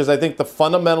names, because I think the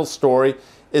fundamental story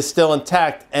is still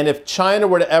intact. And if China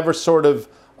were to ever sort of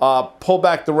pull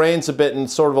back the reins a bit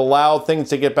and sort of allow things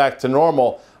to get back to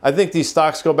normal, I think these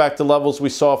stocks go back to levels we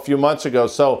saw a few months ago.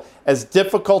 So as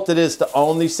difficult it is to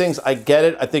own these things, I get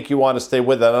it. I think you want to stay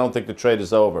with it. I don't think the trade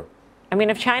is over. I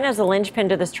mean, if China is a linchpin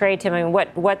to this trade, Tim, I mean,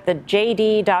 what the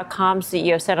JD.com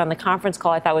CEO said on the conference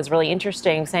call I thought was really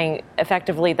interesting, saying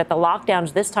effectively that the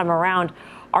lockdowns this time around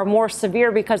are more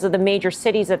severe because of the major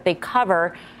cities that they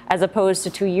cover, as opposed to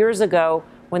 2 years ago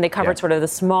when they covered sort of the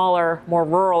smaller, more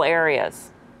rural areas.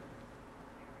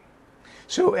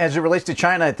 So as it relates to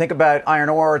China, think about iron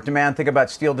ore demand, think about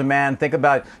steel demand, think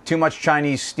about too much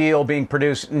Chinese steel being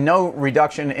produced, no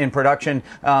reduction in production,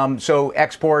 so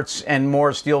exports and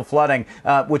more steel flooding,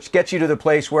 which gets you to the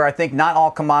place where I think not all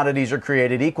commodities are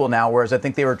created equal now, whereas I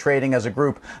think they were trading as a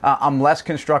group. I'm less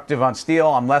constructive on steel.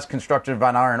 I'm less constructive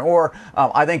on iron ore.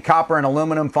 I think copper and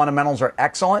aluminum fundamentals are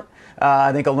excellent.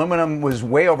 I think aluminum was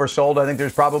way oversold. I think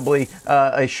there's probably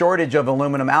a shortage of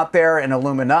aluminum out there and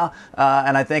alumina.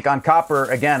 And I think on copper,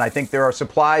 again, I think there are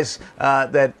supplies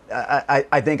that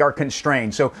I think are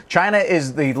constrained. So China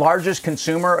is the largest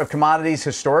consumer of commodities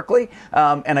historically.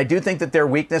 And I do think that their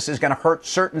weakness is going to hurt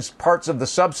certain parts of the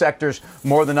subsectors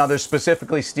more than others,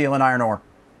 specifically steel and iron ore.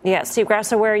 Yeah, Steve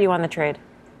Grasso, where are you on the trade?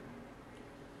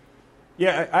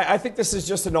 Yeah, I think this is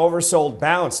just an oversold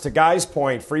bounce. To Guy's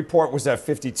point, Freeport was at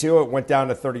 52. It went down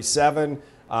to 37.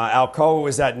 Alcoa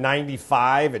was at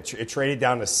 95. It traded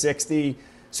down to 60.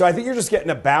 So I think you're just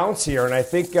getting a bounce here, and I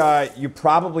think you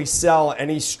probably sell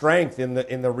any strength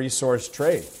in the resource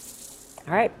trade.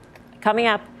 All right, coming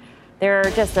up, there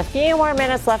are just a few more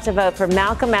minutes left to vote for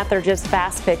Malcolm Etheridge's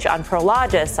fast pitch on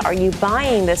Prologis. Are you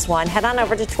buying this one? Head on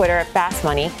over to Twitter at Fast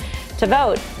Money to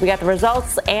vote. We got the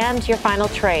results and your final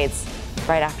trades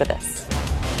right after this.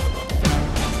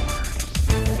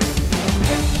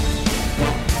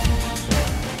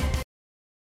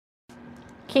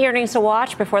 Key earnings to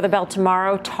watch before the bell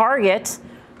tomorrow. Target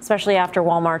especially after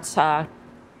Walmart's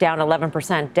down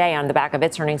 11% day on the back of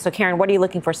its earnings. So, Karen, what are you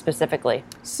looking for specifically?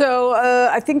 So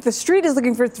I think the street is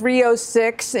looking for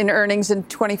 306 in earnings and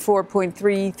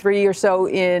 24.33 or so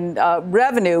in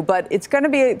revenue. But it's going to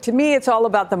be, to me, it's all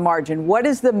about the margin. What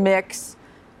is the mix,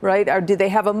 right? Or do they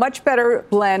have a much better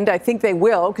blend? I think they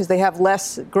will because they have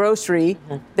less grocery.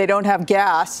 Mm-hmm. They don't have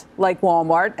gas like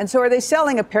Walmart. And so are they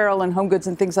selling apparel and home goods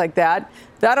and things like that?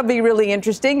 That'll be really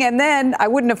interesting. And then I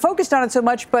wouldn't have focused on it so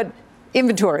much, but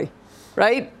inventory.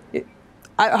 Right?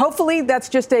 Hopefully that's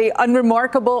just a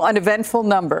unremarkable, uneventful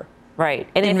number. Right.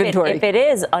 And inventory. If it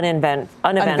is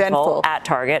uneventful at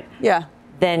Target, yeah,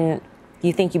 then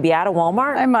you think you'd be out of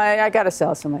Walmart? I got to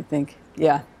sell some, I think.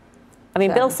 Yeah. I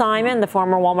mean, Bill Simon, the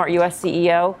former Walmart U.S.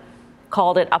 CEO,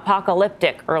 called it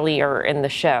apocalyptic earlier in the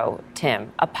show,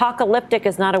 Tim. Apocalyptic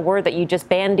is not a word that you just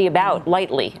bandy about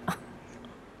lightly.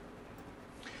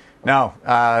 No,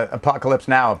 apocalypse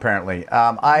now, apparently.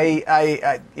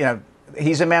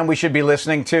 He's a man we should be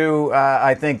listening to.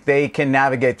 I think they can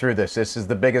navigate through this. This is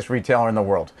the biggest retailer in the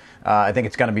world. I think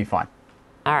it's going to be fine.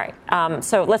 All right.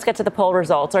 So let's get to the poll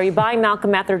results. Are you buying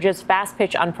Malcolm Etheridge's fast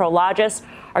pitch on Prologis?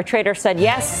 Our trader said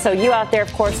yes. So you out there,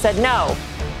 of course, said no.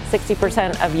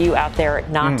 60% of you out there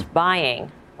not buying,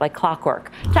 like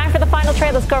clockwork. Time for the final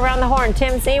trade. Let's go around the horn.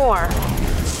 Tim Seymour.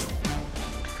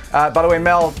 By the way,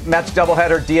 Mel, Mets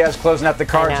doubleheader. Diaz closing out the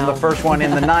cards in the first one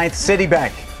in the ninth.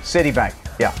 Citibank.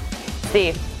 Yeah.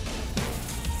 Steve.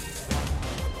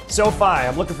 SoFi,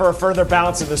 I'm looking for a further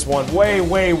bounce in this one. Way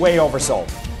oversold.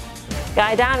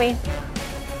 Guy Adami.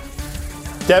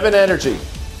 Devon Energy.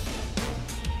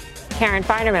 Karen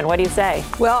Feinerman, what do you say?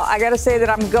 Well, I got to say that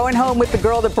I'm going home with the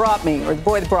girl that brought me, or the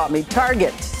boy that brought me,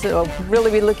 Target. So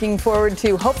really be looking forward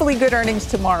to hopefully good earnings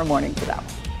tomorrow morning for that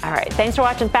one. All right. Thanks for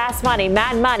watching Fast Money.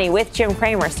 Mad Money with Jim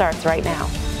Cramer starts right now.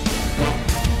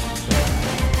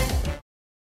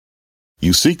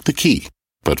 You seek the key,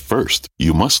 but first,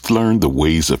 you must learn the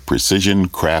ways of precision,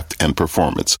 craft, and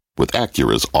performance with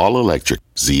Acura's all-electric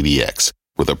ZDX.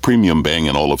 With a premium Bang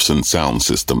 & Olufsen sound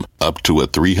system up to a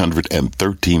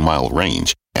 313-mile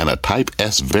range and a Type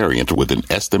S variant with an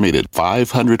estimated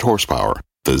 500 horsepower,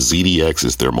 the ZDX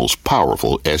is their most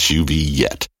powerful SUV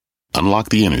yet. Unlock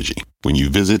the energy when you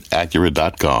visit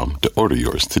Acura.com to order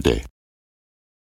yours today.